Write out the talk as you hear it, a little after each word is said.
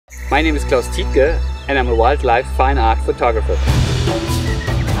My name is Klaus Tiedge and I'm a wildlife fine art photographer.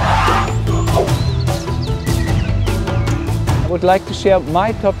 I would like to share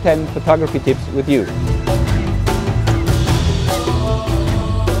my top 10 photography tips with you.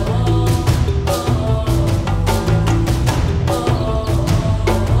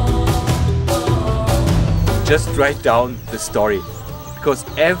 Just write down the story, because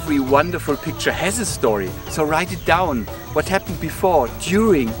every wonderful picture has a story. So write it down, what happened before,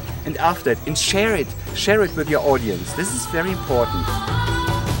 during and after it, and share it with your audience. This is very important.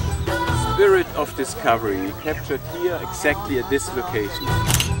 Spirit of discovery, captured here exactly at this location.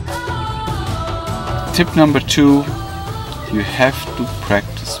 Tip number 2, you have to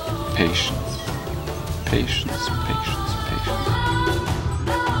practice patience. Patience, patience, patience.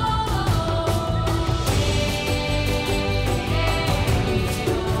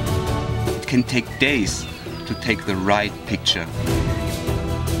 It can take days to take the right picture.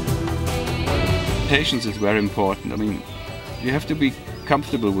 Patience is very important. I mean, you have to be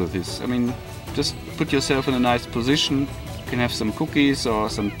comfortable with this. I mean, just put yourself in a nice position. You can have some cookies or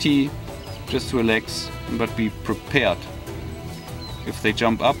some tea, just relax, but be prepared. If they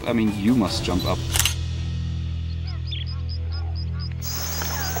jump up, I mean, you must jump up.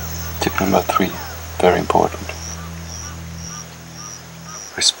 Tip number 3, very important.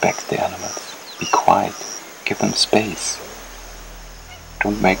 Respect the animals. Be quiet. Give them space.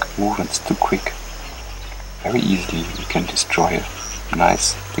 Don't make movements too quick. Very easily you can destroy a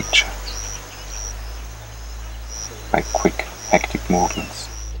nice picture by quick, hectic movements.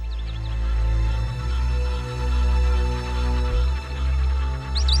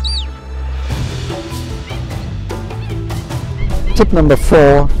 Tip number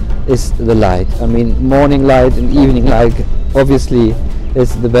 4 is the light. I mean, morning light and evening light obviously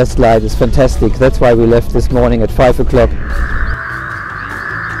is the best light. It's fantastic. That's why we left this morning at 5 o'clock.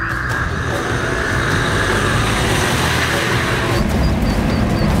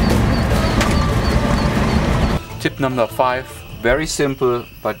 Tip number 5, very simple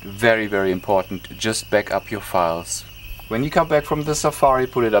but very, very important. Just back up your files. When you come back from the safari,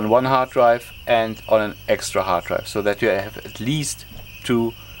 put it on one hard drive and on an extra hard drive, so that you have at least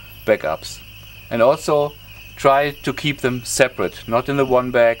 2 backups. And also try to keep them separate, not in the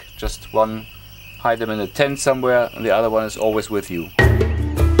one bag, just one, hide them in a tent somewhere, and the other one is always with you.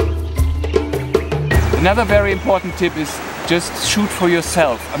 Another very important tip is just shoot for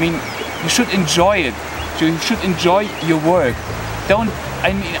yourself. I mean, you should enjoy it. You should enjoy your work.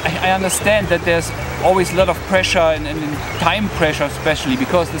 I understand that there's always a lot of pressure and time pressure, especially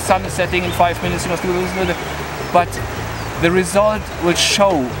because the sun is setting in 5 minutes, you must do this, but the result will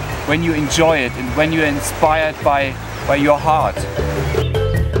show when you enjoy it and when you're inspired by your heart.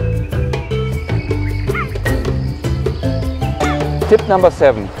 Tip number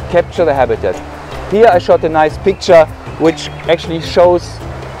 7, capture the habitat. Here I shot a nice picture which actually shows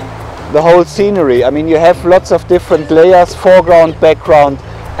the whole scenery. I mean, you have lots of different layers, foreground, background,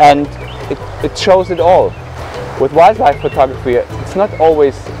 and it shows it all. With wildlife photography, it's not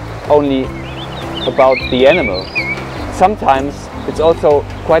always only about the animal. Sometimes it's also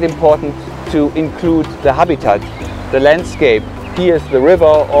quite important to include the habitat, the landscape. Here's the river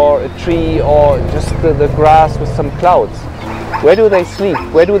or a tree or just the grass with some clouds. Where do they sleep?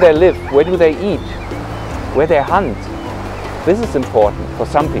 Where do they live? Where do they eat? Where they hunt? This is important for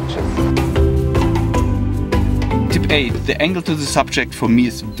some pictures. Tip 8, the angle to the subject for me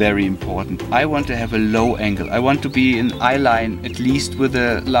is very important. I want to have a low angle. I want to be in eye line, at least with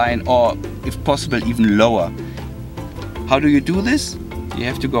a line, or if possible even lower. How do you do this? You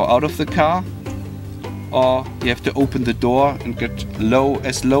have to go out of the car, or you have to open the door and get low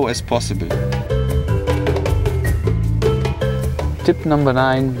as possible. Tip number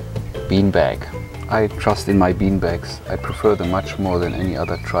 9, beanbag. I trust in my beanbags. I prefer them much more than any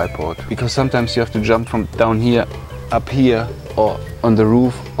other tripod, because sometimes you have to jump from down here, up here, or on the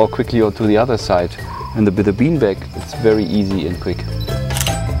roof, or quickly or to the other side. And with the beanbag, it's very easy and quick.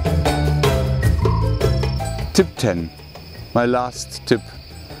 Tip 10, my last tip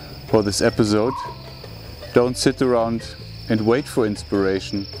for this episode. Don't sit around and wait for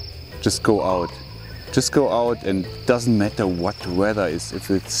inspiration. Just go out. Just go out, and it doesn't matter what the weather is, if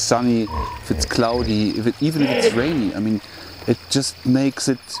it's sunny, if it's cloudy, even if it's rainy. I mean, it just makes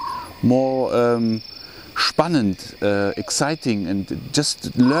it more spannend, exciting, and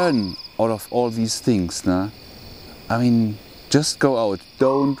just learn out of all these things. Nah? I mean, just go out,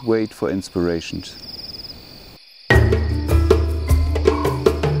 don't wait for inspirations.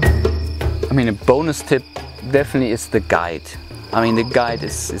 I mean, a bonus tip definitely is the guide. I mean, the guide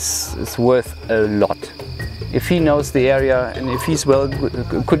is worth a lot. if he knows the area and if he's well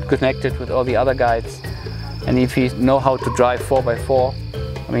good connected with all the other guides and if he knows how to drive 4x4,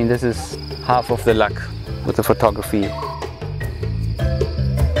 I mean, this is half of the luck with the photography